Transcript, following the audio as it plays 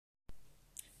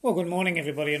Well, good morning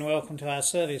everybody and welcome to our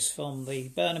service from the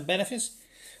Burnham Benefice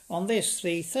on this,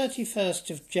 the 31st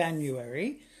of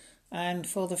January, and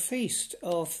for the feast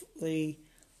of the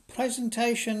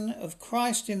presentation of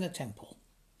Christ in the Temple.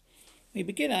 We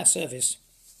begin our service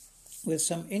with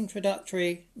some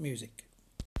introductory music.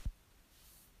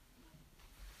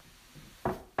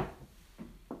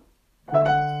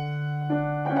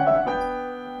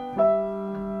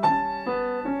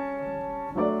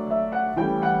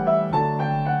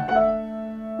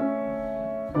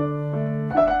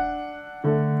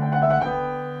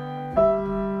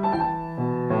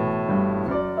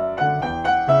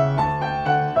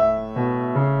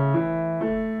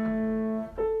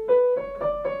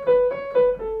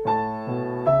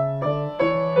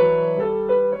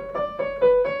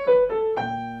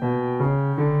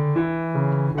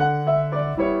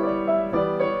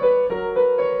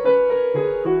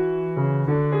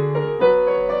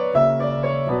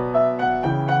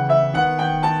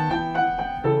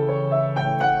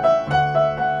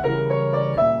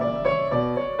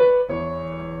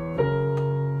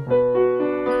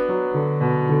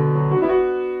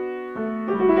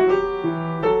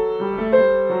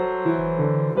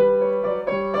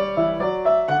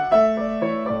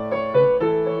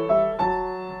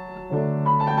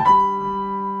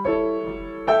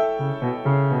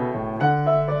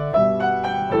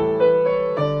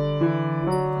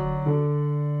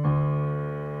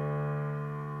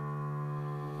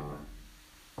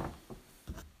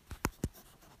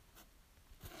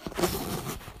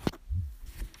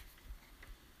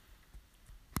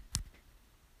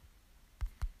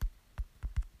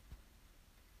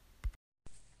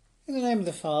 In the name of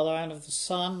the Father, and of the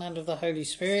Son, and of the Holy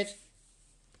Spirit.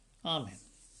 Amen.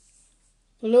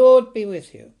 The Lord be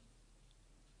with you,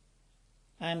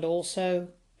 and also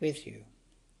with you.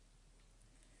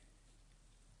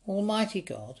 Almighty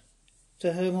God,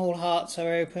 to whom all hearts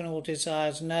are open, all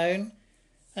desires known,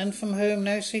 and from whom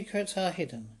no secrets are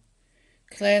hidden,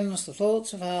 cleanse the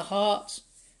thoughts of our hearts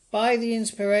by the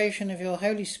inspiration of your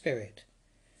Holy Spirit,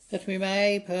 that we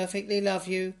may perfectly love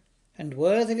you and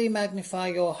worthily magnify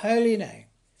your holy name,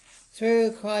 through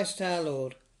Christ our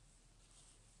Lord.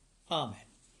 Amen.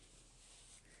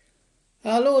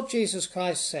 Our Lord Jesus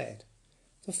Christ said,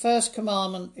 "The first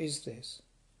commandment is this: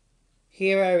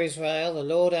 Hear, O Israel, the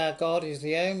Lord our God is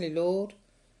the only Lord.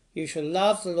 You shall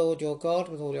love the Lord your God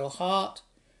with all your heart,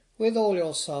 with all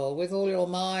your soul, with all your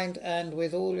mind, and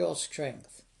with all your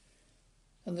strength.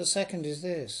 And the second is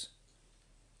this: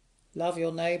 love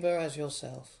your neighbour as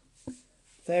yourself.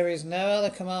 There is no other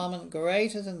commandment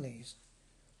greater than these.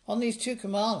 On these two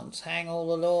commandments hang all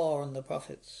the law and the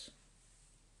prophets."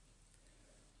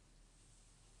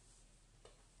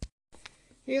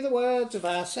 Hear the words of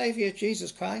our Saviour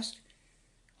Jesus Christ.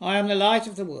 "I am the light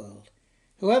of the world.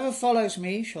 Whoever follows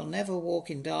me shall never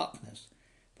walk in darkness,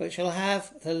 but shall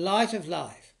have the light of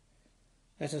life.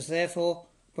 Let us therefore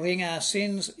bring our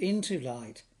sins into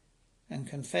light and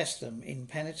confess them in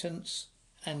penitence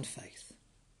and faith."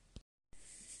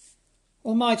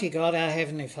 Almighty God, our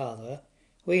Heavenly Father,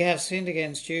 we have sinned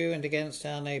against you and against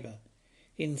our neighbour,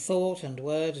 in thought and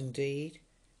word and deed,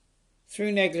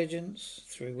 through negligence,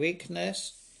 through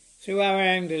weakness, through our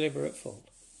own deliberate fault.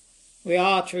 We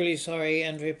are truly sorry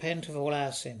and repent of all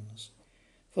our sins.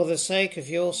 For the sake of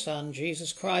your Son,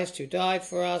 Jesus Christ, who died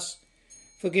for us,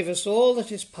 forgive us all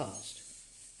that is past,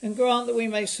 and grant that we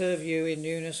may serve you in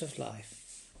newness of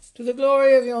life, to the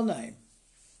glory of your name.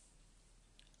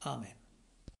 Amen.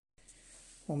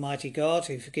 Almighty God,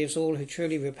 who forgives all who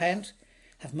truly repent,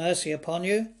 have mercy upon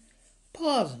you,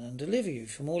 pardon and deliver you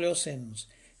from all your sins,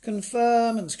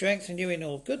 confirm and strengthen you in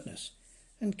all goodness,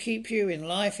 and keep you in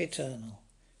life eternal.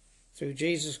 Through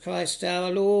Jesus Christ our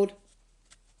Lord.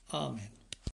 Amen.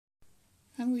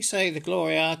 And we say the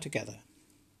Gloria together.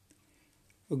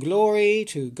 Glory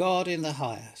to God in the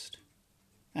highest,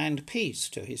 and peace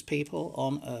to his people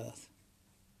on earth.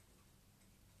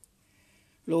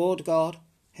 Lord God,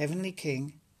 Heavenly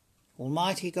King,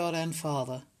 Almighty God and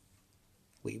Father,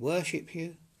 we worship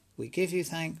you, we give you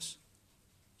thanks,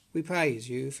 we praise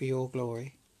you for your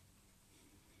glory.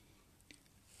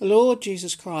 The Lord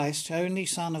Jesus Christ, only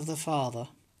Son of the Father,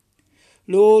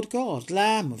 Lord God,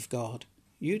 Lamb of God,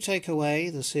 you take away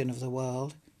the sin of the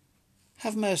world.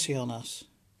 Have mercy on us.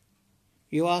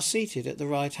 You are seated at the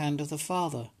right hand of the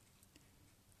Father.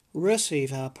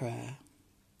 Receive our prayer.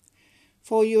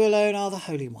 For you alone are the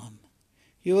Holy One.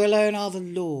 You alone are the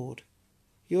Lord.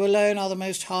 You alone are the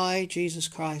Most High, Jesus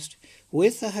Christ,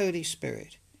 with the Holy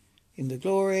Spirit, in the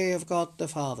glory of God the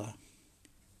Father.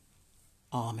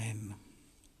 Amen.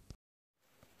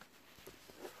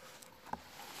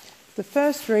 The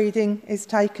first reading is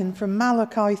taken from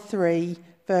Malachi 3,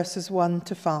 verses 1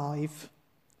 to 5.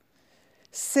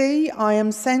 See, I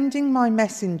am sending my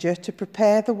messenger to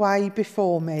prepare the way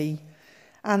before me,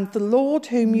 and the Lord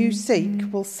whom you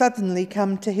seek will suddenly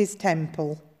come to his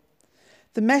temple.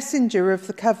 The messenger of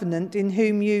the covenant in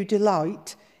whom you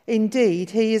delight, indeed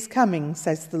he is coming,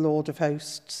 says the Lord of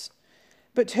hosts.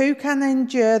 But who can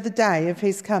endure the day of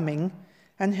his coming,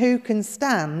 and who can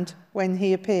stand when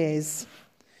he appears?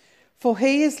 For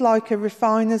he is like a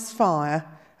refiner's fire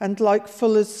and like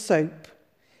fuller's soap.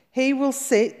 He will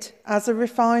sit as a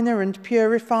refiner and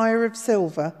purifier of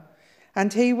silver,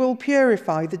 and he will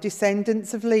purify the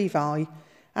descendants of Levi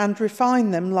and refine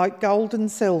them like gold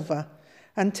and silver,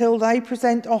 until they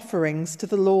present offerings to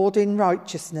the Lord in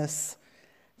righteousness.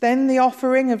 Then the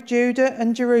offering of Judah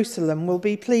and Jerusalem will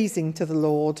be pleasing to the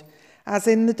Lord, as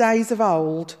in the days of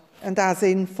old and as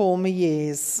in former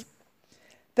years.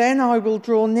 Then I will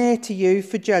draw near to you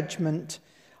for judgment.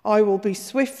 I will be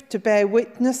swift to bear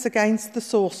witness against the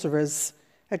sorcerers,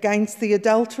 against the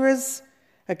adulterers,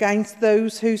 against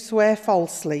those who swear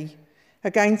falsely,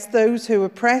 against those who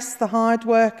oppress the hired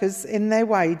workers in their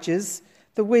wages,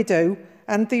 the widow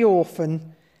and the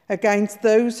orphan, against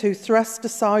those who thrust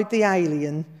aside the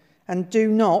alien and do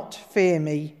not fear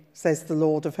me, says the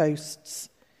Lord of hosts.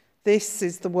 This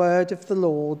is the word of the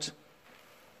Lord.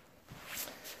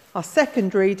 Our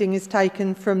second reading is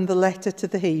taken from the letter to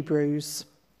the Hebrews.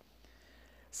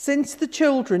 Since the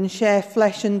children share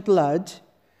flesh and blood,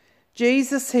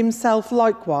 Jesus himself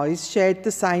likewise shared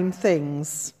the same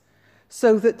things,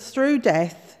 so that through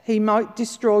death he might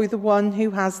destroy the one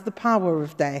who has the power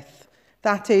of death,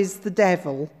 that is, the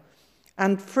devil,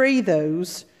 and free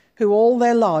those who all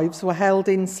their lives were held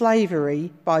in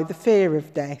slavery by the fear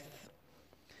of death.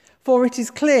 For it is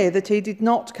clear that he did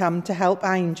not come to help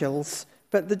angels,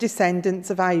 but the descendants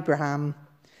of Abraham.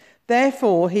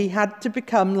 Therefore he had to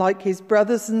become like his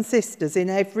brothers and sisters in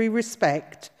every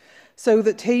respect, so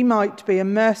that he might be a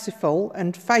merciful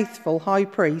and faithful high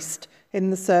priest in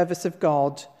the service of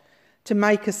God, to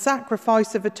make a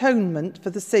sacrifice of atonement for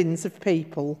the sins of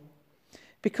people.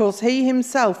 Because he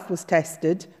himself was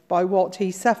tested by what he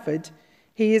suffered,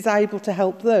 he is able to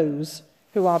help those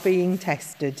who are being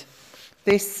tested.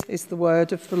 This is the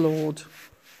word of the Lord.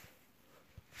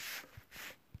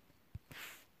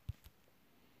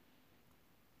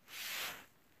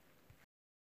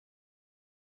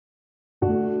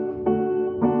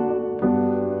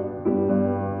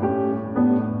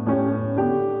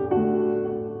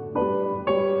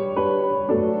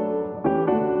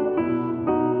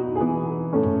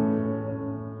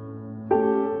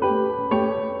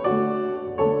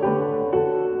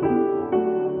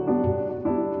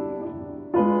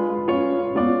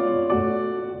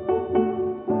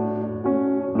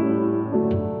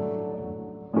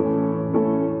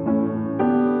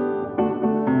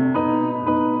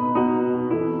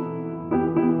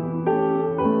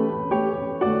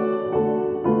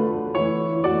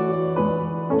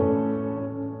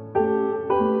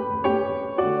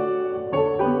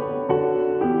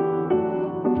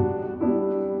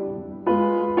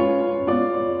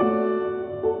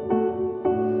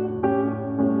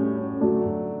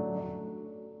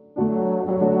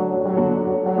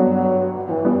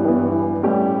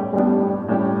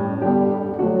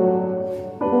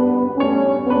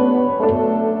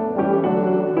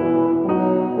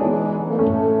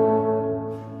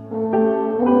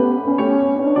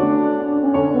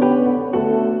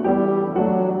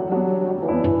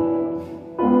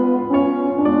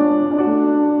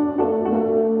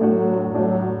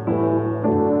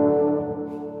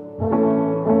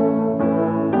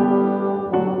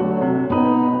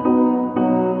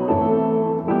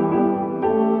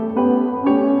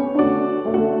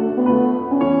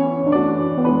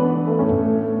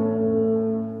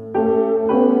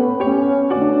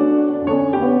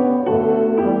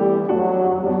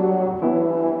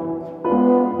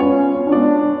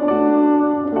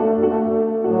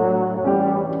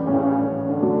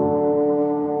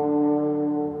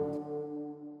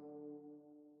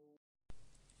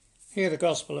 Hear the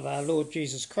Gospel of our Lord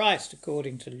Jesus Christ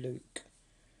according to Luke.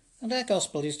 And our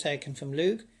Gospel is taken from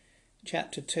Luke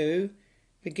chapter 2,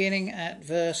 beginning at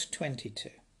verse 22.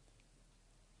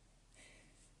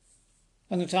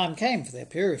 When the time came for their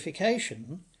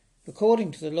purification,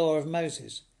 according to the law of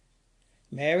Moses,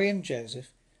 Mary and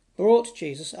Joseph brought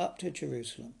Jesus up to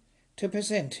Jerusalem to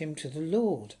present him to the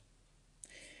Lord.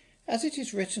 As it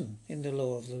is written in the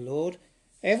law of the Lord,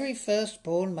 every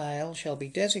firstborn male shall be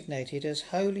designated as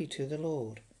holy to the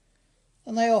Lord.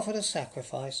 And they offered a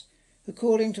sacrifice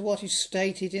according to what is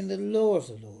stated in the law of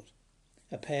the Lord,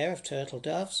 a pair of turtle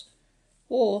doves,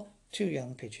 or 2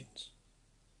 young pigeons.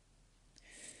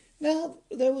 Now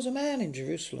there was a man in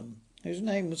Jerusalem whose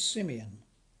name was Simeon.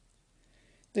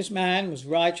 This man was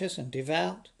righteous and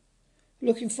devout,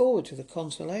 looking forward to the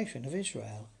consolation of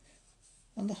Israel,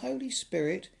 and the Holy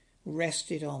Spirit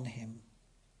rested on him.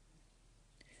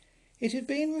 It had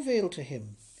been revealed to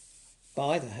him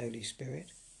by the Holy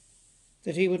Spirit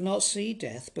that he would not see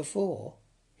death before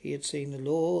he had seen the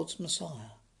Lord's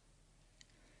Messiah.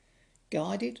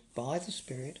 Guided by the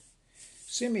Spirit,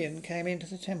 Simeon came into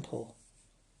the temple,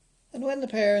 and when the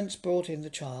parents brought in the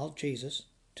child, Jesus,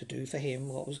 to do for him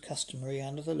what was customary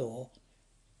under the law,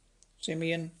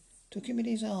 Simeon took him in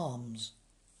his arms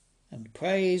and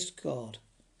praised God,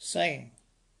 saying,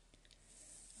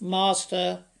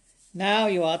 "Master, now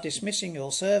you are dismissing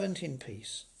your servant in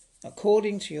peace,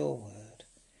 according to your word.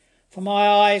 For my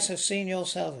eyes have seen your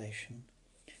salvation,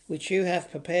 which you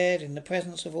have prepared in the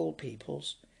presence of all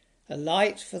peoples, a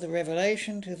light for the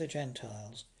revelation to the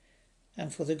Gentiles,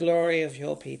 and for the glory of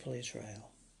your people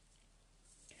Israel."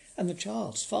 And the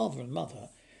child's father and mother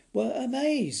were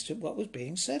amazed at what was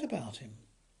being said about him.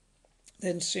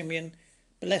 Then Simeon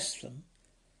blessed them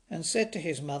and said to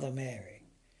his mother Mary,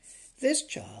 "This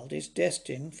child is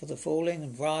destined for the falling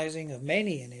and rising of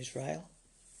many in Israel,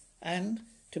 and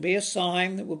to be a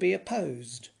sign that will be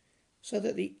opposed, so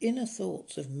that the inner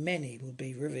thoughts of many will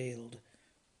be revealed.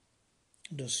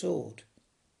 And a sword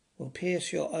will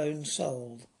pierce your own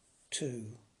soul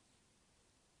too."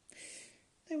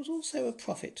 There was also a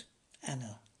prophet,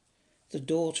 Anna, the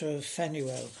daughter of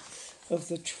Phanuel, of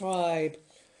the tribe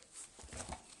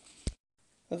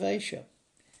of Asher.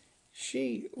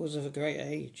 She was of a great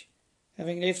age,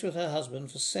 having lived with her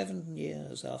husband for 7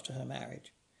 years after her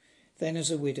marriage, then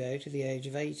as a widow to the age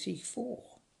of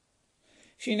 84.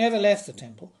 She never left the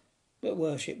temple, but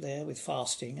worshipped there with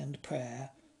fasting and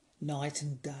prayer, night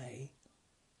and day.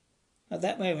 At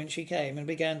that moment she came and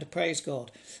began to praise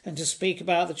God and to speak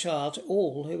about the child to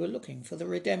all who were looking for the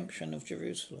redemption of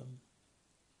Jerusalem.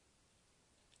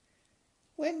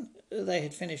 When they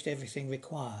had finished everything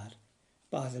required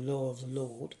by the law of the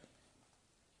Lord,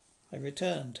 they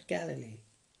returned to Galilee,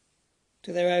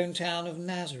 to their own town of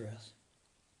Nazareth.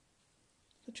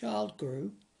 The child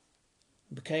grew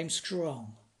and became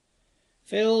strong,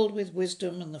 filled with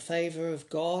wisdom, and the favour of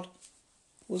God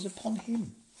was upon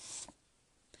him.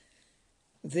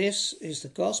 This is the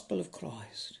gospel of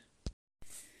Christ.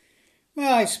 May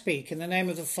I speak in the name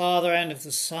of the Father, and of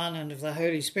the Son, and of the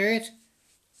Holy Spirit.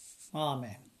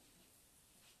 Amen.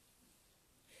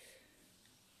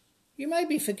 You may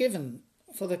be forgiven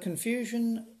for the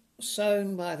confusion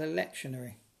sown by the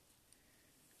lectionary,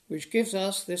 which gives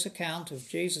us this account of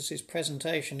Jesus'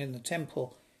 presentation in the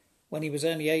temple when he was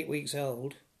only 8 weeks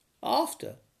old,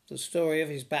 after the story of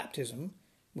his baptism,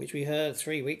 which we heard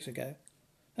 3 weeks ago,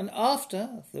 and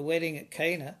after the wedding at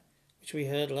Cana, which we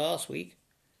heard last week,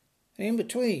 and in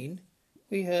between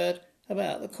we heard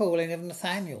about the calling of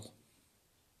Nathanael.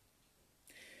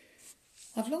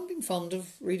 I've long been fond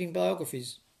of reading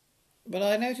biographies, but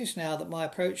I notice now that my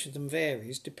approach to them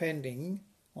varies depending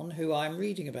on who I'm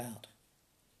reading about.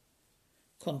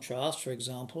 Contrast, for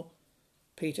example,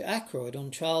 Peter Ackroyd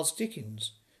on Charles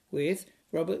Dickens with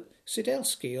Robert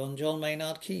Sidelsky on John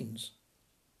Maynard Keynes.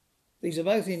 These are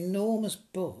both enormous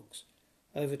books,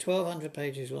 over 1,200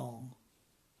 pages long.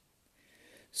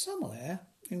 Somewhere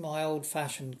in my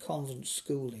old-fashioned convent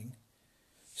schooling,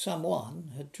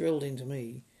 someone had drilled into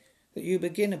me that you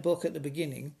begin a book at the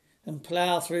beginning and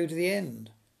plough through to the end,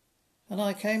 and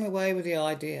I came away with the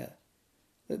idea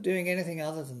that doing anything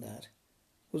other than that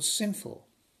was sinful.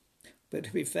 But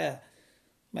to be fair,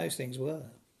 most things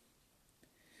were.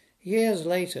 Years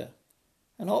later,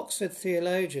 an Oxford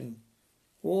theologian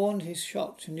warned his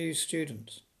shocked new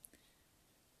students,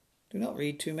 "Do not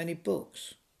read too many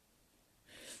books."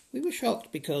 We were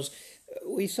shocked because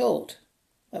we thought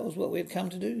that was what we had come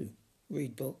to do,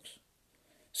 read books.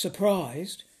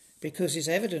 Surprised because his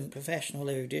evident professional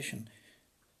erudition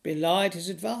belied his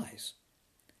advice.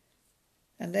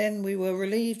 And then we were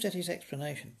relieved at his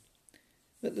explanation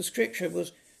that the scripture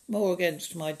was more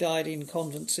against my dyed-in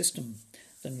convent system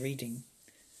than reading,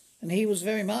 and he was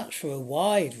very much for a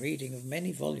wide reading of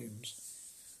many volumes,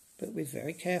 but with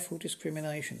very careful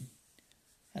discrimination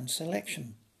and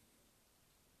selection.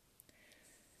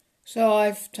 So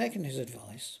I've taken his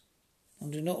advice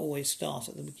and do not always start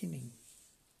at the beginning.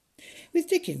 With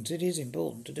Dickens it is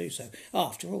important to do so.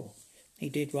 After all, he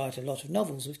did write a lot of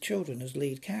novels with children as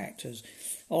lead characters.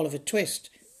 Oliver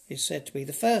Twist is said to be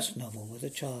the first novel with a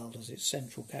child as its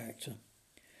central character.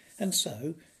 And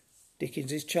so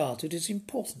Dickens's childhood is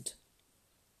important.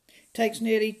 It takes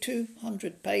nearly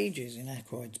 200 pages in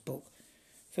Ackroyd's book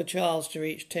for Charles to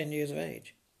reach 10 years of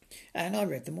age, and I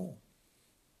read them all.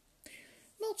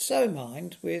 Not so,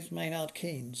 mind, with Maynard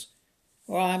Keynes,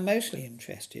 where I am mostly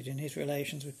interested in his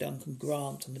relations with Duncan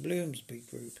Grant and the Bloomsbury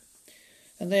Group,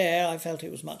 and there I felt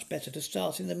it was much better to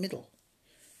start in the middle,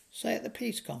 say at the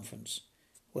Peace Conference,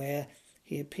 where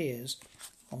he appears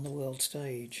on the world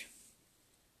stage.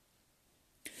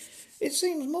 It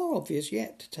seems more obvious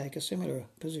yet to take a similar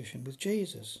position with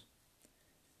Jesus.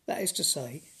 That is to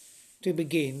say, to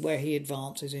begin where he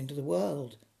advances into the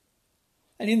world.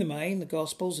 And in the main, the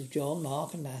Gospels of John,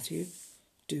 Mark and Matthew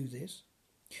do this.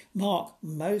 Mark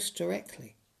most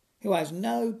directly, who has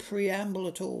no preamble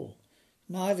at all,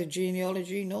 neither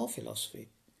genealogy nor philosophy,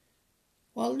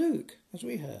 while Luke, as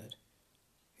we heard,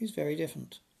 is very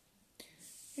different.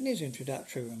 In his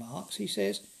introductory remarks, he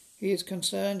says he is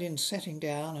concerned in setting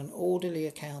down an orderly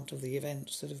account of the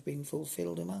events that have been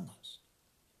fulfilled among us.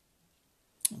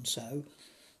 And so,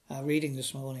 our reading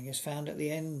this morning is found at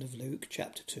the end of Luke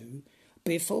chapter 2,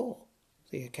 before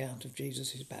the account of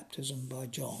Jesus' baptism by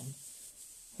John,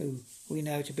 who we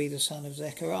know to be the son of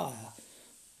Zechariah,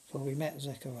 for we met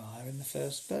Zechariah in the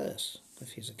first verse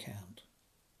of his account.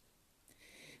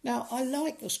 Now, I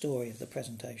like the story of the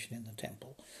presentation in the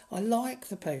temple. I like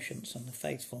the patience and the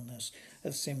faithfulness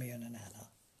of Simeon and Anna.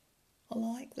 I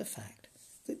like the fact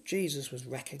that Jesus was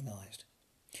recognised.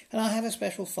 And I have a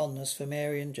special fondness for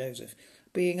Mary and Joseph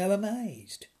being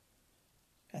amazed.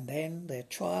 And then, their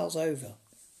trials over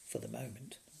for the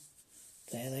moment,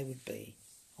 there they would be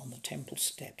on the temple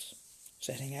steps,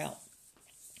 setting out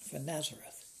for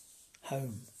Nazareth,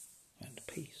 home and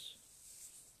peace.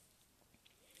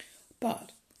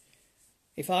 But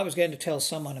if I was going to tell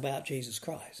someone about Jesus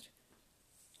Christ,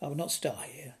 I would not start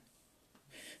here.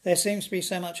 There seems to be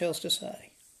so much else to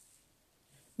say.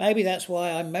 Maybe that's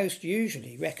why I most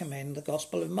usually recommend the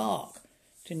Gospel of Mark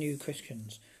to new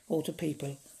Christians or to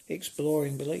people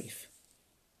exploring belief.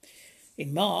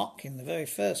 In Mark, in the very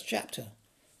first chapter,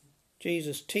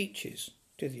 Jesus teaches,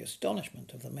 to the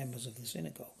astonishment of the members of the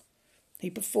synagogue. He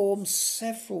performs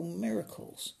several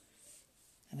miracles,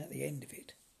 and at the end of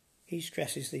it, he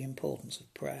stresses the importance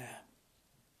of prayer.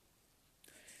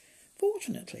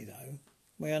 Fortunately, though,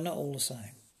 we are not all the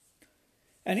same,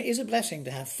 and it is a blessing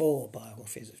to have 4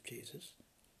 biographies of Jesus.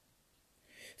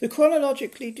 The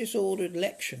chronologically disordered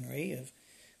lectionary of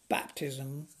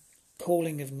baptism,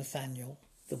 calling of Nathanael,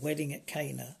 the wedding at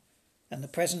Cana, and the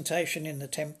presentation in the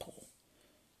temple,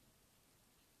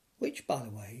 which, by the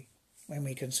way, when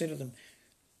we consider them,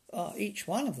 are each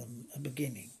one of them a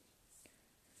beginning.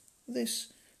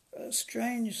 This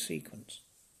strange sequence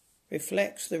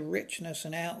reflects the richness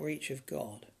and outreach of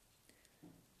God,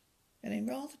 and in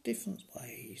rather different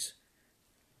ways.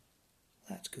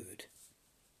 That's good,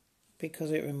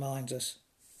 because it reminds us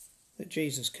that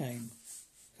Jesus came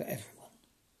for everyone.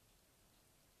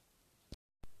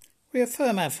 We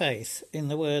affirm our faith in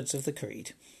the words of the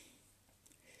Creed.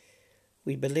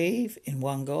 We believe in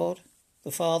one God,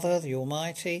 the Father, the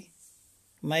Almighty,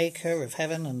 maker of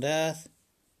heaven and earth,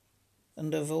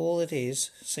 and of all that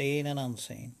is, seen and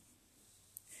unseen.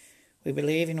 We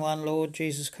believe in one Lord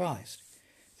Jesus Christ,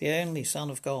 the only Son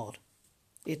of God,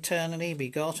 eternally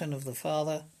begotten of the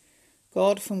Father,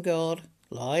 God from God,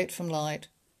 light from light,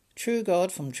 true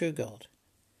God from true God,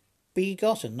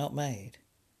 begotten, not made,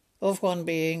 of one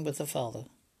being with the Father.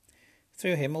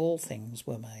 Through him all things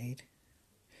were made.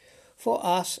 For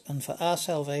us and for our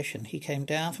salvation he came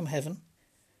down from heaven,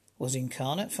 was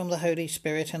incarnate from the Holy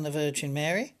Spirit and the Virgin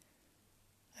Mary,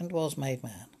 and was made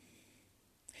man.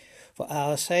 For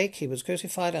our sake he was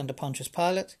crucified under Pontius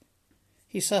Pilate.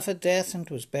 He suffered death and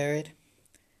was buried.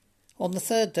 On the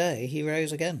 3rd day he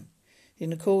rose again,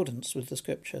 in accordance with the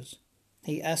Scriptures.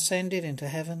 He ascended into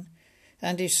heaven,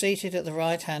 and is seated at the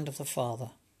right hand of the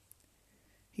Father.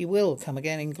 He will come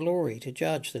again in glory to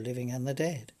judge the living and the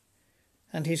dead,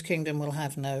 and his kingdom will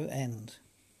have no end.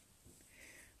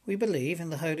 We believe in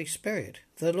the Holy Spirit,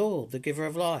 the Lord, the giver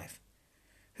of life,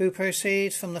 who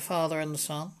proceeds from the Father and the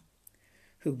Son,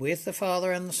 who with the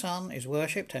Father and the Son is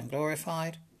worshipped and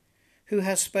glorified, who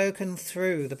has spoken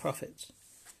through the prophets.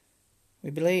 We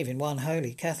believe in one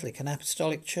holy, Catholic and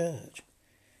Apostolic Church.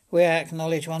 We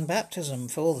acknowledge one baptism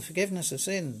for the forgiveness of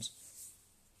sins.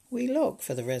 We look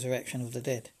for the resurrection of the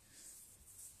dead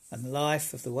and the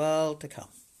life of the world to come.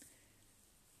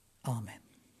 Amen.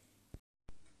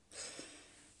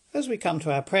 As we come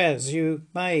to our prayers, you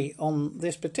may, on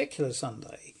this particular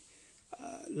Sunday,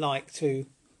 like to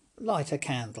light a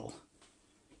candle,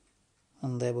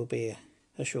 and there will be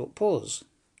a short pause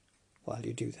while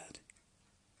you do that.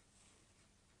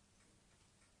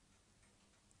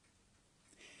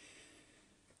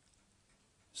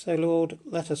 So, Lord,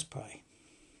 let us pray.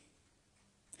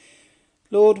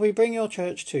 Lord, we bring your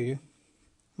church to you,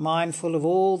 mindful of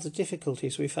all the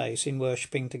difficulties we face in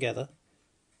worshipping together.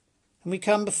 And we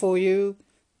come before you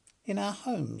in our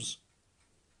homes,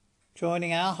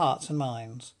 joining our hearts and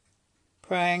minds,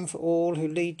 praying for all who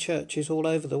lead churches all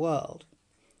over the world,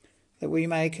 that we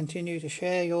may continue to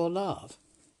share your love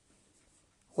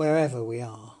wherever we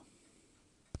are.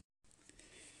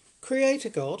 Creator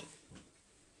God,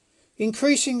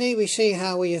 increasingly we see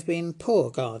how we have been poor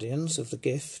guardians of the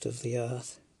gift of the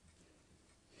earth,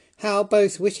 how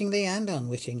both wittingly and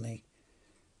unwittingly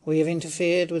we have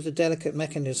interfered with the delicate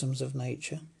mechanisms of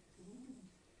nature.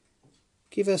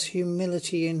 Give us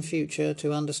humility in future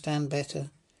to understand better,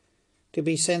 to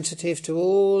be sensitive to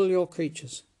all your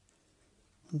creatures,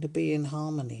 and to be in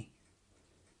harmony,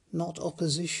 not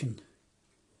opposition,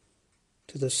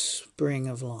 to the spring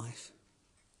of life.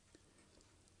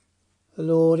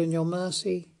 Lord, in your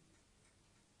mercy,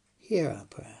 hear our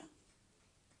prayer.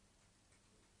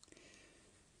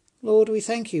 Lord, we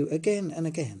thank you again and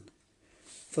again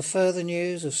for further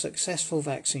news of successful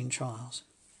vaccine trials.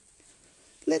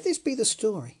 Let this be the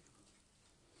story,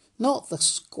 not the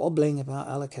squabbling about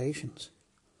allocations.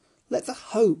 Let the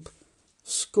hope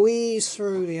squeeze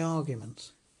through the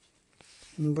arguments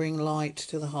and bring light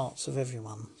to the hearts of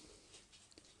everyone.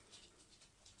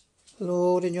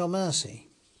 Lord, in your mercy,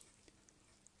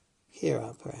 hear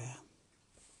our prayer.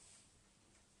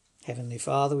 Heavenly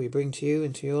Father, we bring to you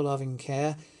into your loving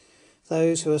care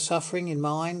those who are suffering in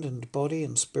mind and body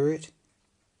and spirit.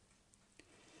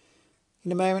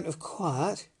 In a moment of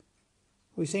quiet,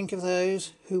 we think of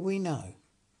those who we know,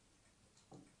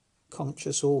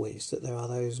 conscious always that there are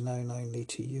those known only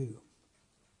to you.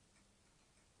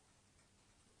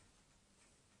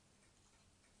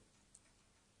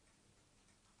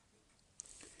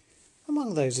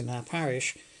 Among those in our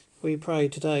parish, we pray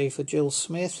today for Jill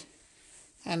Smith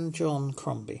and John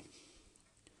Crombie.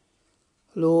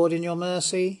 Lord, in your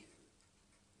mercy,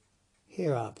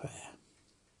 hear our prayer.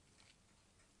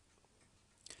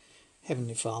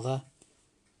 Heavenly Father,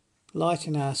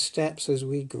 lighten our steps as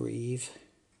we grieve,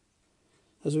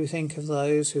 as we think of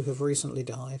those who have recently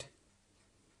died.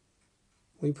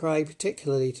 We pray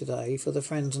particularly today for the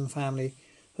friends and family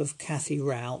of Kathy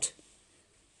Rout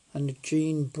and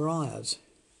Jean Bryars.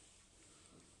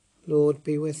 Lord,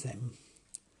 be with them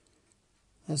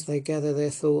as they gather their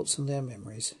thoughts and their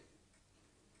memories.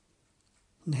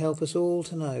 And help us all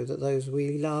to know that those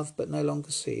we love but no longer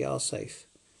see are safe,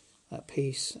 at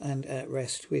peace and at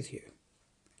rest with you.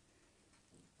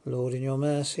 Lord, in your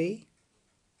mercy,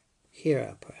 hear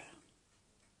our prayer.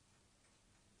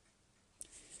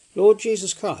 Lord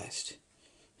Jesus Christ,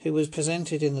 who was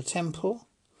presented in the temple,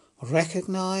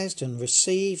 recognised and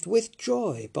received with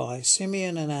joy by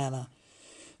Simeon and Anna,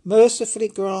 mercifully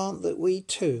grant that we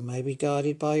too may be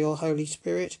guided by your Holy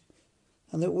Spirit,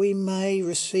 and that we may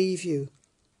receive you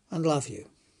and love you.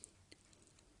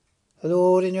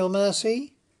 Lord, in your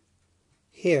mercy,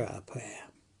 hear our prayer.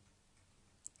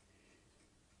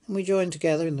 And we join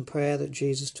together in the prayer that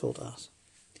Jesus taught us.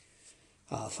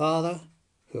 Our Father,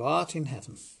 who art in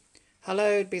heaven,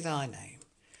 hallowed be thy name.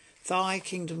 Thy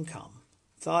kingdom come,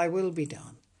 thy will be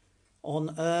done,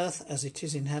 on earth as it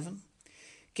is in heaven.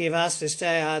 Give us this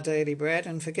day our daily bread,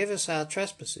 and forgive us our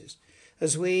trespasses,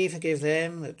 as we forgive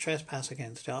them that trespass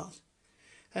against us.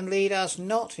 And lead us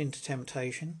not into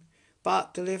temptation,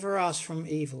 but deliver us from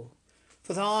evil.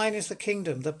 For thine is the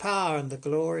kingdom, the power, and the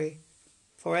glory,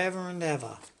 for ever and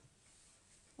ever.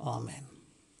 Amen.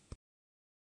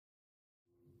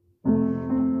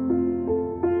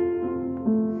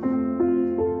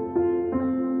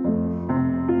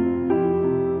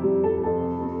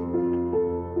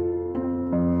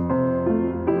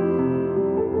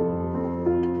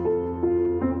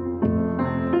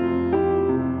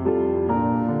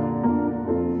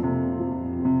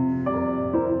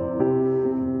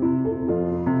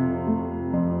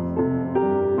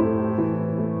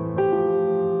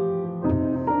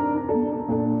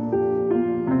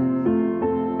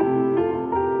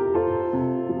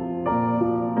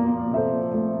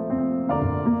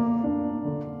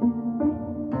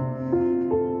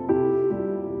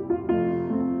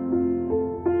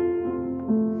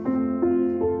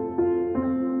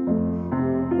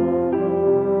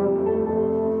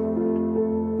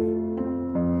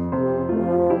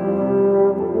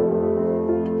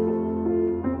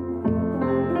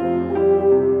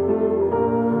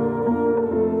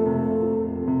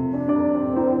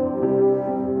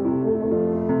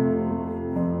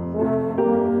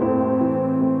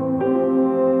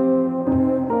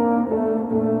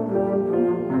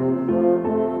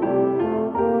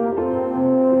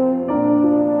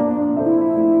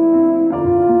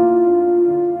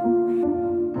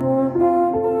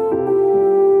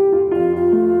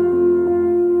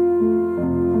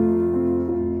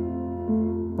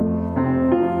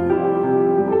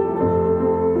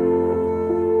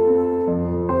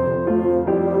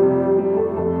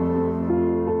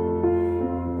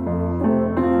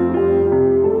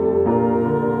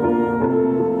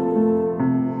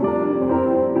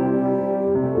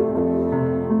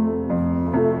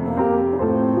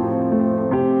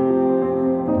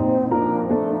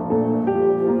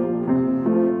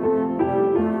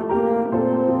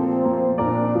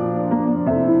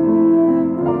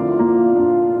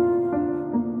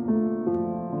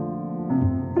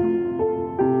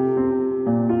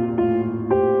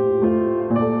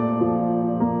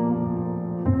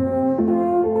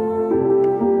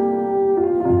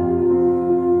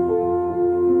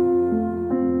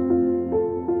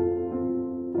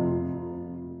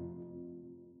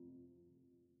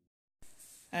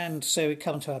 And so we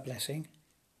come to our blessing.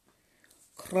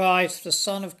 Christ, the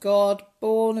Son of God,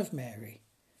 born of Mary,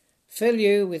 fill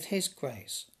you with his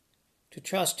grace, to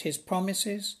trust his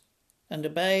promises and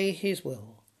obey his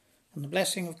will. And the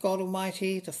blessing of God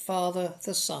Almighty, the Father,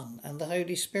 the Son, and the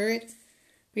Holy Spirit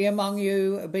be among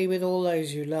you, be with all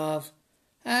those you love,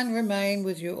 and remain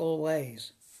with you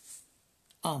always.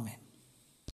 Amen.